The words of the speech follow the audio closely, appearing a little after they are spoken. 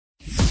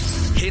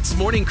HITZ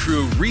Morning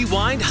Crew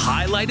Rewind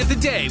Highlight of the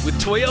Day with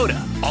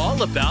Toyota.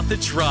 All about the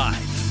drive.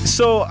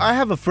 So I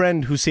have a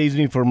friend who saves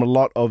me from a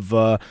lot of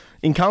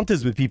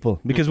encounters with people,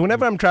 because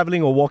whenever I'm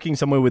traveling or walking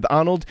somewhere with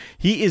Arnold,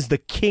 he is the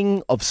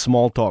king of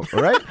small talk,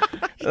 all right?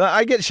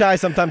 I get shy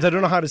sometimes. I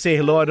don't know how to say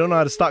hello. I don't know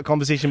how to start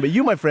conversation. But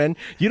you, my friend,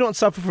 you don't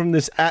suffer from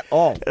this at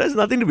all. There's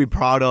nothing to be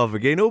proud of,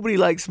 okay? Nobody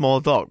likes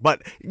small talk.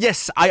 But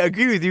yes, I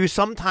agree with you.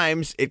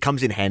 Sometimes it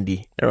comes in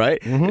handy, all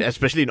right?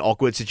 Especially in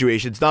awkward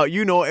situations. Now,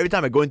 you know, every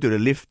time I go into the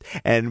lift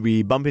and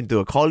we bump into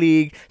a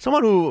colleague,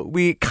 someone who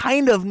we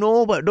kind of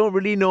know but don't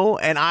really know,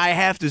 and I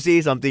have to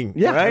say something.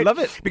 Yeah, right? I love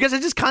it. Because I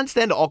just can't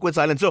stand the awkward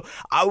silence. So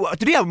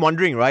today I'm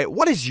wondering, right,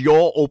 what is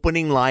your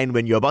opening line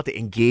when you're about to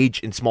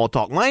engage in small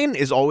talk? Mine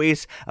is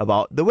always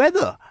about the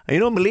weather. You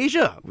know,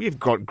 Malaysia, we've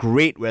got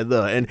great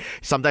weather, and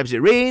sometimes it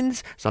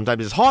rains,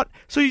 sometimes it's hot,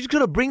 so you just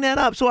gotta bring that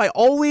up. So I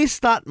always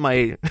start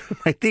my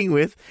thing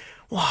with,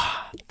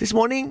 wow, this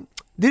morning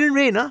didn't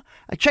rain, huh?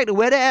 I checked the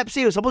weather app,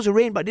 say it was supposed to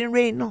rain, but didn't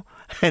rain, no.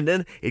 And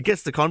then it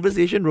gets the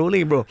conversation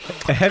rolling, bro.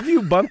 Have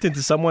you bumped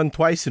into someone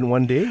twice in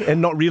one day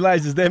and not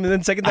realized it's them, and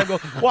then second time go,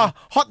 wow,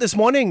 hot this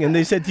morning, and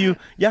they said to you,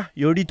 yeah,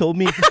 you already told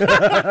me. Does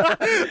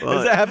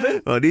that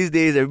happen? Well, these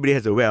days everybody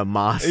has to wear a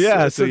mask.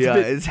 Yeah, so yeah,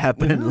 it's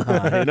happened,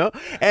 you know.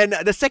 And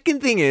the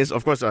second thing is,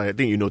 of course, I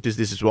think you noticed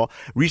this as well.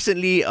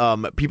 Recently,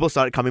 people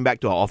started coming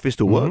back to our office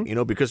to work, you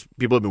know, because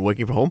people have been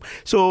working from home.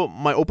 So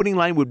my opening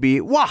line would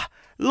be, wow,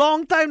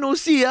 long time no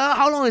see, huh?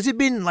 How long has it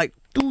been? Like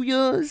 2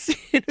 years.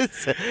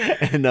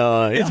 And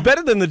it's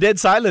better than the dead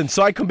silence.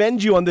 So I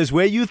commend you on this.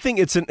 Where you think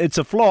it's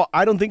a flaw,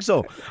 I don't think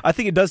so. I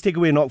think it does take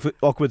away an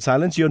awkward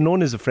silence. You're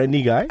known as a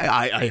friendly guy.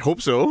 I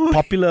hope so.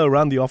 Popular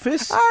around the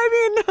office.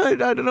 I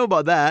mean, I don't know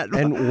about that.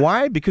 And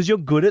why? Because you're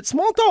good at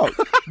small talk.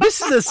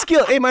 This is a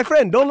skill. Hey, my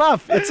friend, don't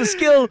laugh. It's a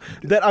skill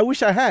that I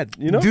wish I had,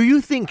 you know? Do you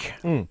think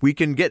we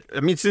can get, I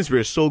mean, since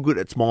we're so good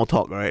at small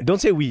talk, right?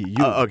 Don't say we,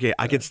 you. Okay,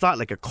 I can start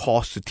like a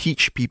course to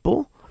teach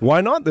people. Why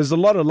not? There's a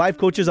lot of life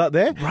coaches out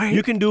there. Right.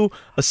 You can do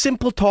a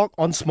simple talk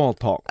on small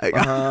talk.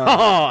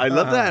 I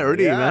love that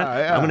already, yeah, man.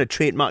 yeah. I'm going to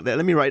trademark that.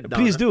 Let me write it down.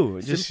 Please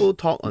do. Simple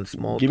talk on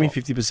small Give me talk.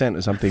 50%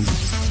 or something.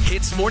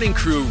 HITZ Morning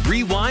Crew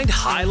Rewind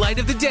Highlight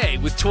of the Day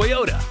with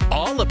Toyota.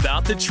 All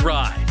about the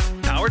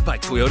drive. Powered by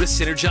Toyota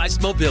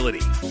Synergized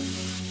Mobility.